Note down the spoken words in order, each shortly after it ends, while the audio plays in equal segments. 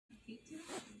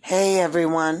Hey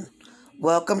everyone,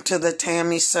 welcome to the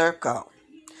Tammy Circle.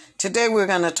 Today we're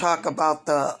going to talk about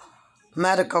the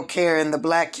medical care in the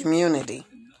Black community,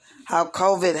 how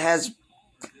COVID has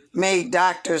made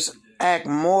doctors act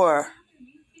more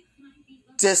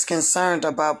disconcerted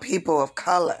about people of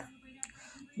color.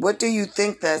 What do you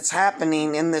think that's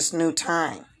happening in this new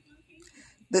time?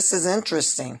 This is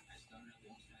interesting.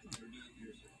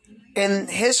 In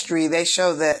history, they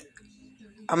show that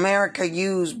America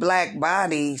used black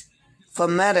bodies for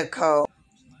medical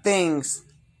things,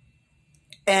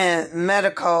 and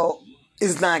medical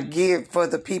is not geared for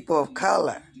the people of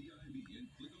color.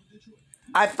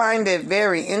 I find it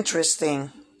very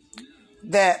interesting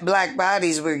that black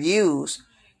bodies were used,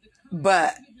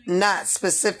 but not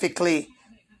specifically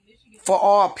for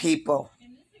all people,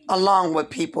 along with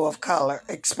people of color,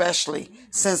 especially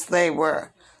since they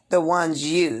were the ones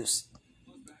used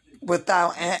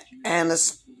without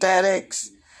anesthetics,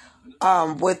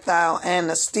 without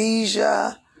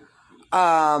anesthesia,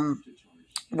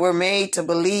 were made to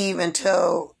believe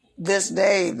until this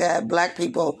day that black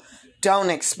people don't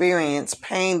experience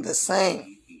pain the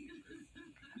same.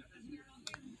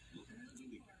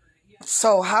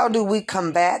 So how do we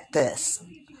combat this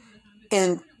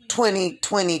in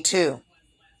 2022?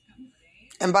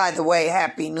 And by the way,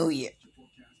 Happy New Year.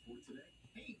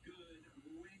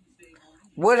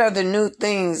 What are the new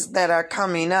things that are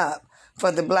coming up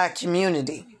for the black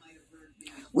community?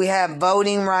 We have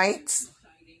voting rights,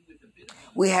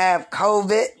 we have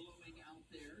COVID,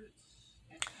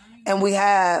 and we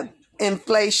have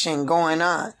inflation going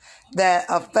on that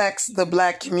affects the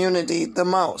black community the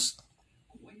most.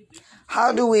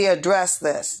 How do we address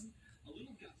this?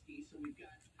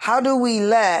 How do we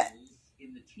let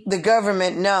the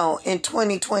government know in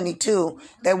 2022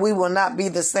 that we will not be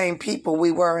the same people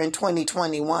we were in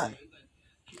 2021?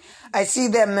 I see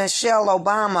that Michelle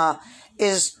Obama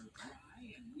is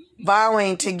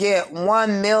vowing to get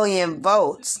 1 million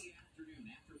votes.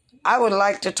 I would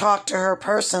like to talk to her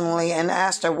personally and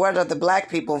ask her what are the black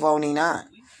people voting on,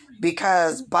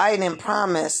 because Biden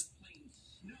promised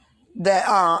that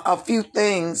a few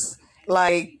things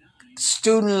like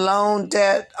student loan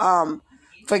debt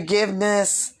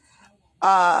forgiveness.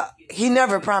 He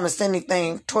never promised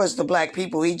anything towards the black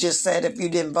people. He just said if you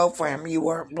didn't vote for him, you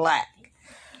weren't black.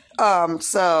 And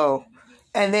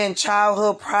then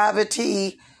childhood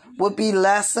poverty would be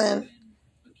lessened.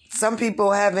 Some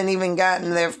people haven't even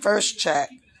gotten their first check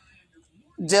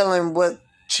dealing with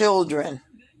children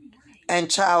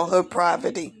and childhood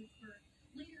poverty.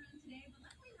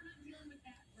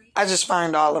 I just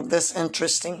find all of this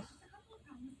interesting.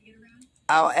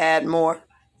 I'll add more.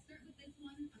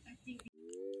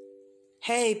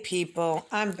 Hey people,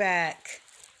 I'm back.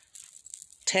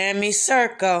 Tammy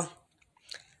Circle.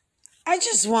 I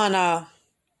just want to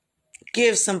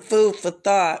give some food for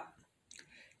thought.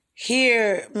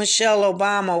 Here, Michelle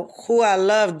Obama, who I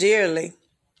love dearly,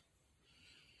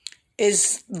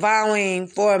 is vowing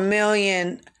for 1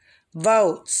 million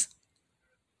votes.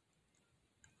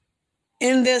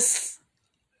 In this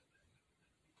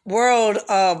world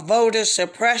of voter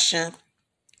suppression,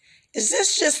 is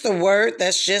this just a word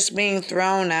that's just being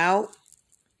thrown out?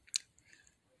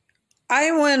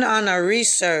 I went on a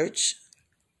research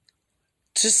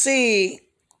to see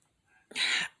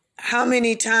how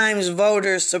many times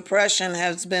voter suppression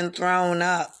has been thrown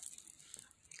up.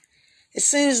 It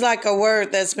seems like a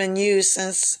word that's been used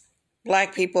since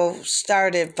black people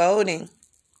started voting.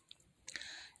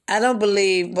 I don't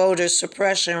believe voter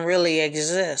suppression really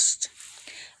exists.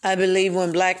 I believe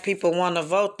when black people want to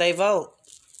vote, they vote.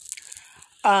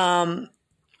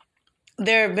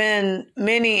 There have been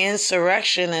many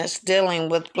insurrectionists dealing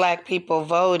with black people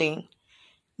voting,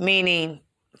 meaning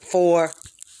for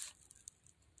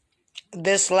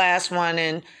this last one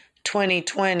in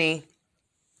 2020.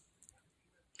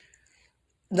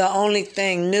 The only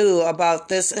thing new about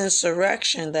this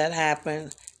insurrection that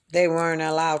happened, they weren't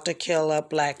allowed to kill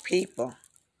up black people.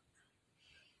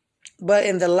 But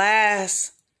in the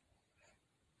last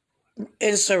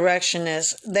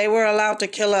insurrectionists, they were allowed to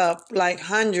kill up like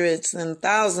hundreds and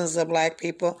thousands of black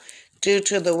people due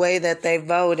to the way that they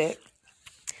voted.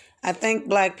 I think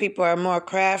black people are more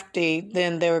crafty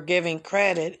than they were giving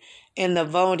credit in the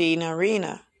voting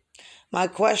arena. My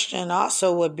question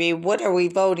also would be, what are we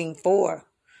voting for?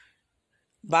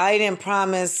 Biden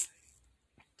promised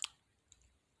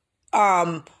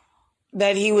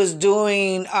that he was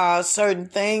doing certain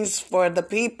things for the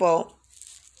people,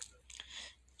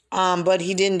 but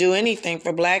he didn't do anything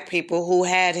for black people who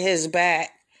had his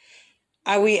back.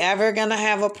 Are we ever going to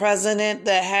have a president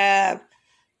that have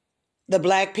the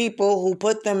black people who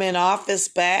put them in office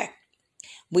back?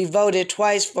 We voted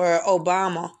twice for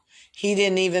Obama. He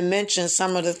didn't even mention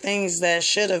some of the things that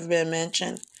should have been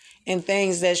mentioned and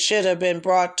things that should have been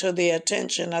brought to the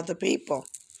attention of the people.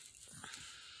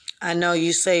 I know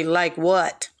you say, like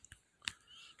what?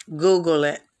 Google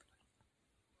it.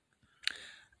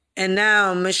 And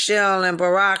now Michelle and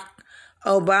Barack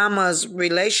Obama's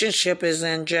relationship is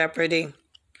in jeopardy.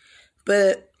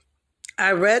 But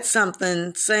I read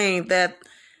something saying that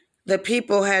the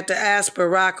people had to ask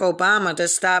Barack Obama to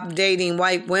stop dating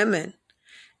white women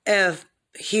if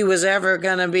he was ever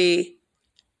going to be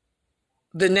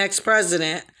the next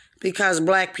president, because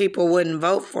black people wouldn't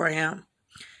vote for him.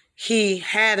 He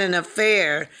had an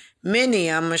affair, many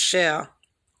on Michelle.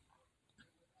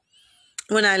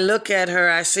 When I look at her,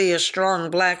 I see a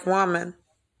strong black woman,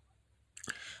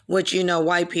 which,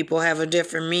 white people have a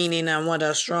different meaning on what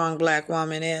a strong black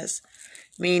woman is,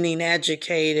 meaning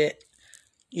educated,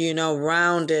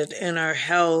 rounded in her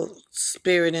health,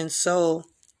 spirit, and soul.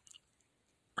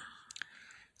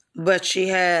 But she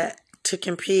had to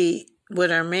compete with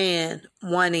her man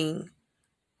wanting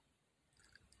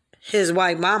his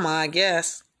white mama, I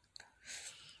guess.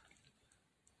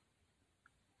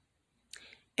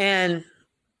 And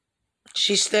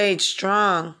she stayed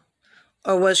strong,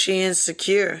 or was she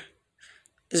insecure?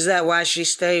 Is that why she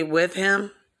stayed with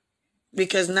him?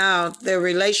 Because now their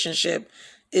relationship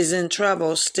is in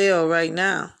trouble still right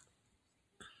now.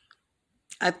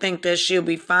 I think that she'll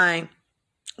be fine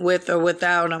with or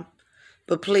without him.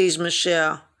 But please,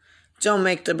 Michelle, don't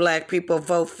make the black people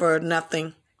vote for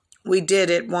nothing. We did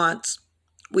it once.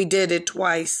 We did it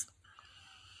twice.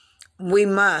 We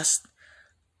must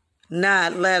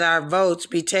not let our votes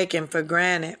be taken for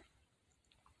granted.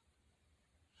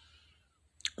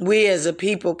 We as a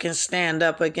people can stand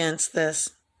up against this.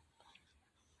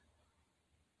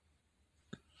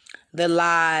 The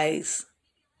lies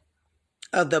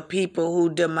of the people who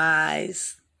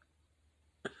demise.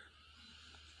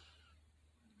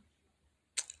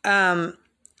 Biden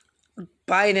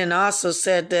also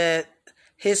said that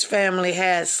his family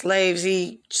had slaves.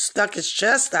 He stuck his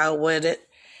chest out with it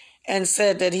and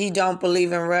said that he don't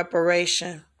believe in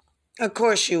reparation. Of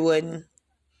course you wouldn't.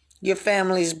 Your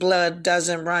family's blood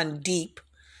doesn't run deep.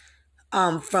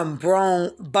 From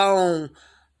bone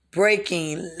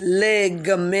breaking,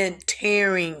 ligament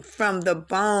tearing from the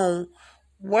bone,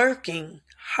 working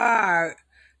hard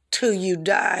till you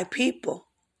die, people.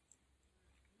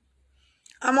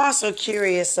 I'm also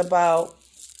curious about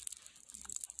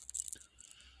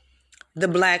the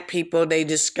black people they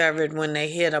discovered when they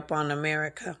hit up on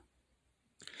America.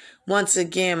 Once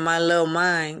again, my little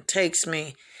mind takes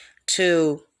me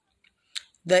to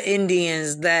the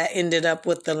Indians that ended up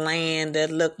with the land that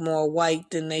look more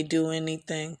white than they do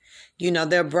anything.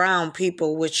 They're brown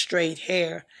people with straight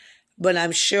hair. But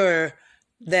I'm sure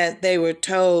that they were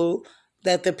told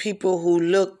that the people who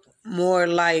look more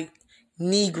like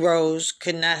Negroes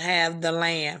could not have the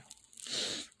land.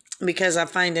 Because I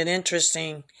find it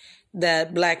interesting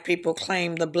that black people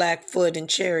claim the Blackfoot and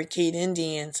Cherokee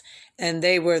Indians, and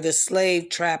they were the slave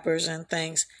trappers and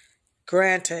things.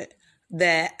 Granted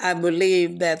that I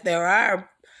believe that there are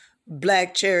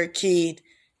black Cherokee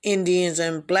Indians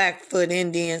and Blackfoot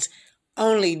Indians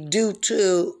only due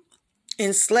to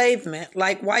enslavement,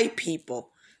 like white people,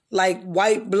 like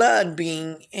white blood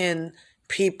being in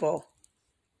people.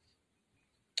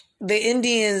 The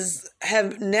Indians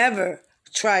have never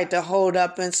tried to hold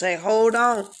up and say, hold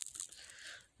on,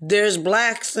 there's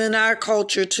blacks in our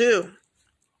culture too.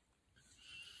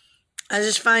 I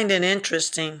just find it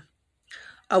interesting.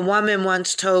 A woman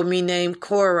once told me, named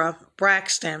Cora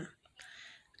Braxton,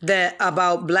 that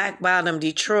about Black Bottom,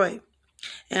 Detroit,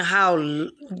 and how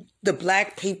the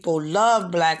black people love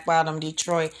Black Bottom,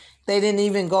 Detroit. They didn't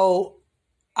even go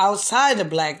outside of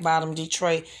Black Bottom,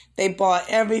 Detroit. They bought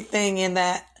everything in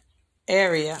that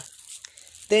area.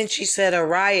 Then she said a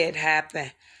riot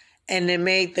happened, and it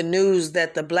made the news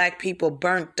that the black people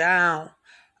burnt down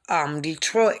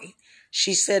Detroit.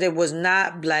 She said it was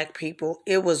not black people.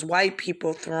 It was white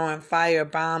people throwing fire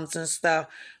bombs and stuff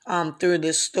through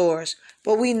the stores.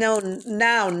 But we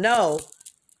now know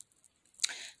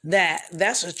that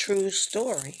that's a true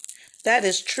story. That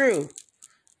is true.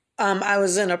 I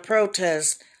was in a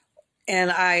protest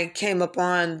and I came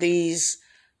upon these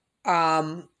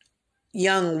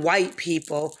young white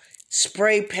people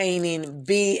spray painting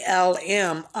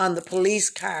BLM on the police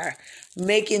car,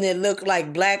 making it look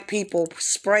like black people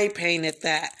spray painted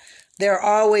that. They're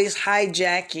always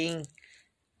hijacking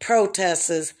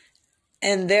protesters,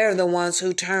 and they're the ones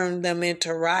who turn them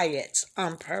into riots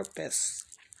on purpose.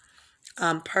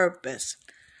 On purpose.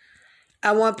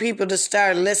 I want people to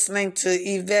start listening to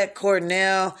Yvette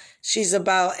Cornell. She's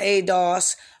about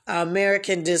ADOS,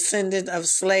 American descendant of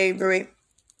slavery,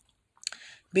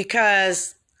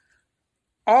 because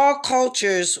all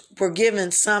cultures were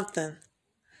given something.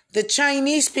 The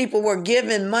Chinese people were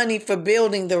given money for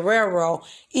building the railroad,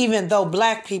 even though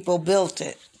black people built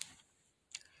it.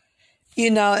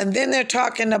 And then they're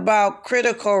talking about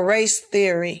critical race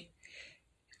theory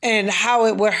and how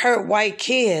it would hurt white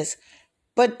kids.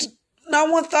 But no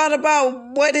one thought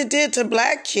about what it did to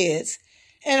black kids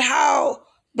and how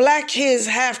black kids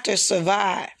have to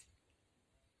survive.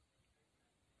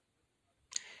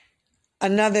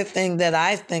 Another thing that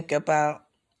I think about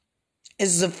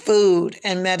is the food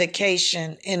and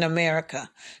medication in America.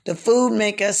 The food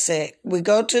make us sick. We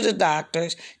go to the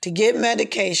doctors to get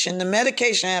medication. The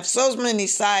medication has so many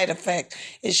side effects.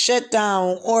 It shut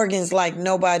down organs like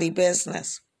nobody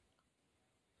business.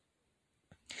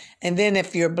 And then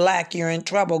if you're black, you're in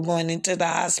trouble going into the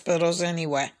hospitals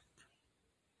anyway.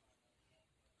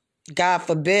 God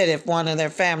forbid if one of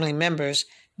their family members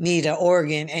need an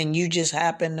organ and you just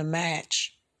happen to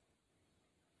match.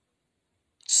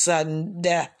 Sudden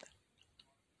death.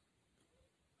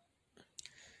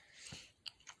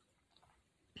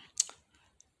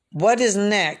 What is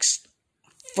next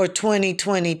for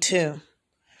 2022?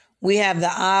 We have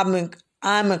the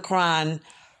Omicron,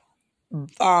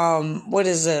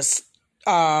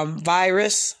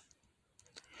 virus.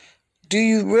 Do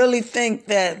you really think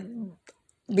that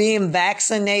being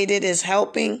vaccinated is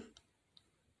helping?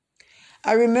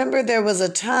 I remember there was a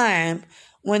time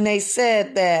when they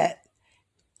said that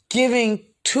giving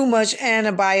too much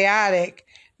antibiotic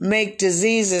make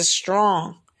diseases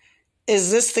strong.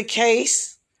 Is this the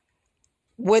case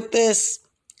with this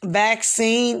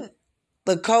vaccine,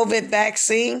 the COVID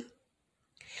vaccine?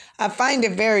 I find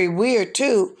it very weird,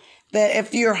 too, that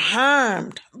if you're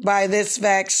harmed by this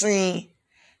vaccine,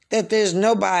 that there's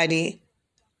nobody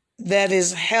that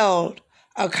is held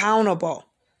accountable.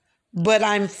 But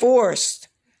I'm forced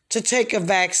to take a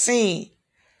vaccine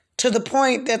to the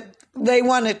point that they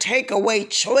want to take away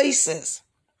choices.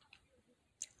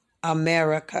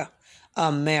 America,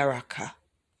 America.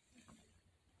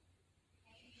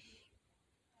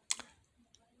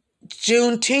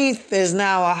 Juneteenth is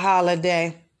now a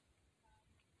holiday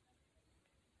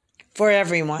for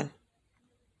everyone.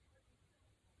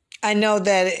 I know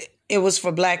that it was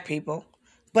for black people,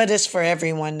 but it's for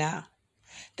everyone now.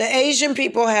 The Asian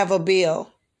people have a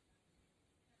bill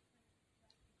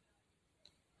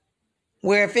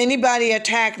where if anybody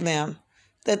attack them,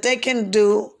 that they can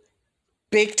do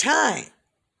big time.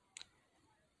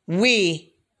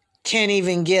 We can't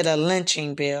even get a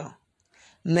lynching bill.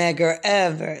 Medgar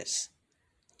Evers,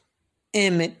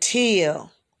 Emmett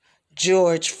Till,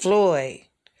 George Floyd.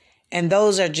 And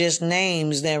those are just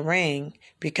names that ring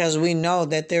because we know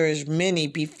that there is many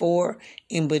before,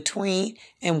 in between,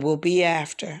 and will be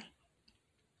after.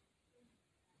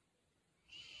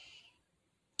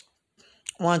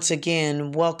 Once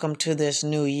again, welcome to this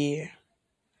new year.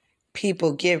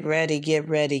 People, get ready, get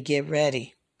ready, get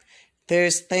ready.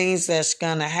 There's things that's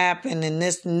going to happen in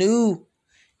this new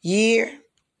year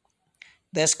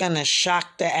that's going to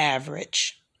shock the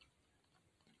average.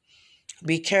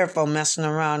 Be careful messing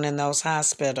around in those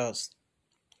hospitals.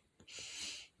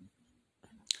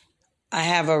 I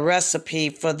have a recipe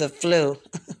for the flu.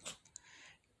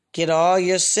 Get all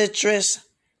your citrus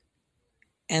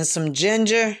and some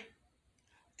ginger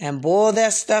and boil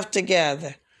that stuff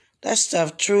together. That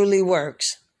stuff truly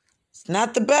works. It's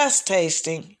not the best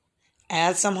tasting.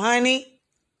 Add some honey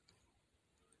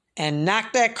and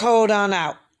knock that cold on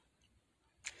out.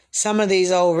 Some of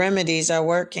these old remedies are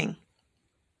working.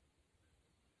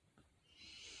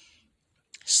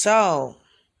 So,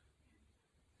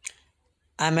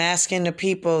 I'm asking the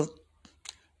people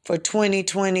for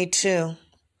 2022,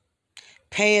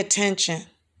 pay attention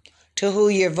to who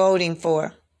you're voting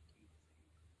for.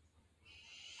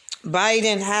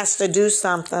 Biden has to do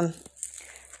something.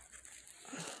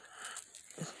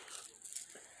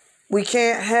 We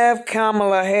can't have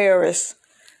Kamala Harris.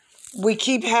 We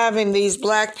keep having these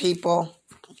black people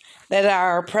that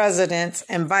are our presidents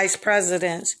and vice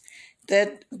presidents.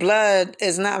 That blood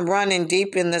is not running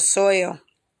deep in the soil.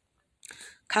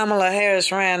 Kamala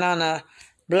Harris ran on a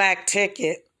black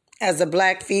ticket as a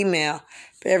black female.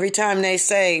 But every time they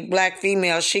say black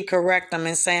female, she correct them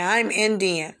and say, I'm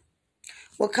Indian.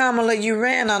 Well, Kamala, you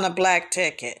ran on a black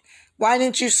ticket. Why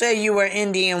didn't you say you were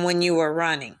Indian when you were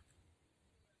running?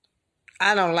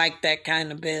 I don't like that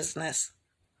kind of business.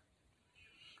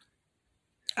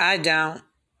 I don't.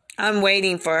 I'm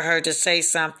waiting for her to say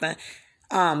something.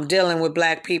 dealing with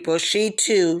black people. She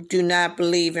too do not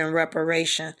believe in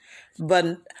reparation,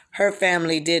 but her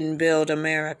family didn't build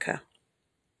America.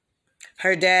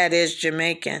 Her dad is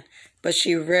Jamaican, but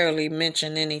she rarely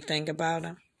mentioned anything about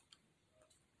him.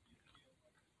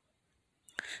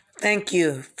 Thank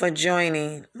you for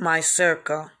joining my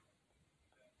circle.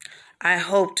 I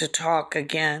hope to talk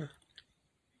again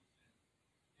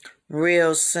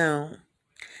real soon.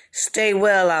 Stay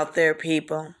well out there,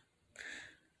 people.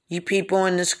 You people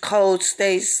in this cold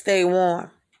state, stay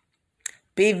warm.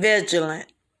 Be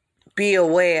vigilant. Be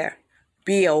aware.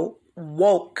 Be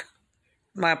woke,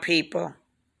 my people.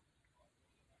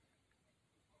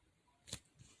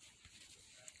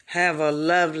 Have a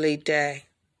lovely day.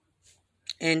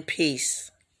 In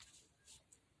peace.